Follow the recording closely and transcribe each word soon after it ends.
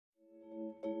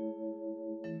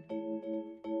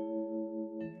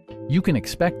You can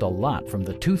expect a lot from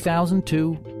the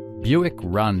 2002 Buick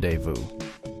Rendezvous.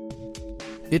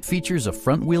 It features a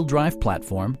front-wheel drive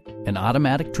platform, an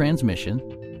automatic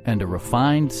transmission, and a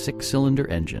refined 6-cylinder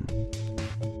engine.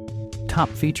 Top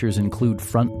features include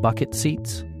front bucket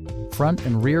seats, front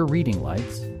and rear reading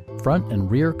lights, front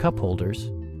and rear cup holders,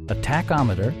 a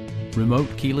tachometer, remote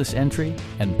keyless entry,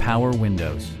 and power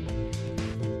windows.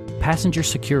 Passenger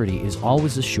security is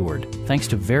always assured thanks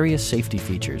to various safety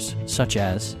features such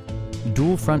as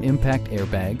dual front impact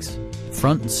airbags,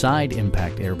 front and side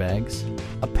impact airbags,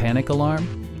 a panic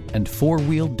alarm, and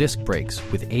 4-wheel disc brakes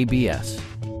with ABS.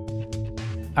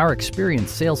 Our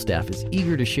experienced sales staff is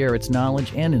eager to share its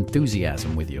knowledge and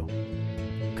enthusiasm with you.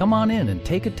 Come on in and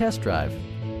take a test drive.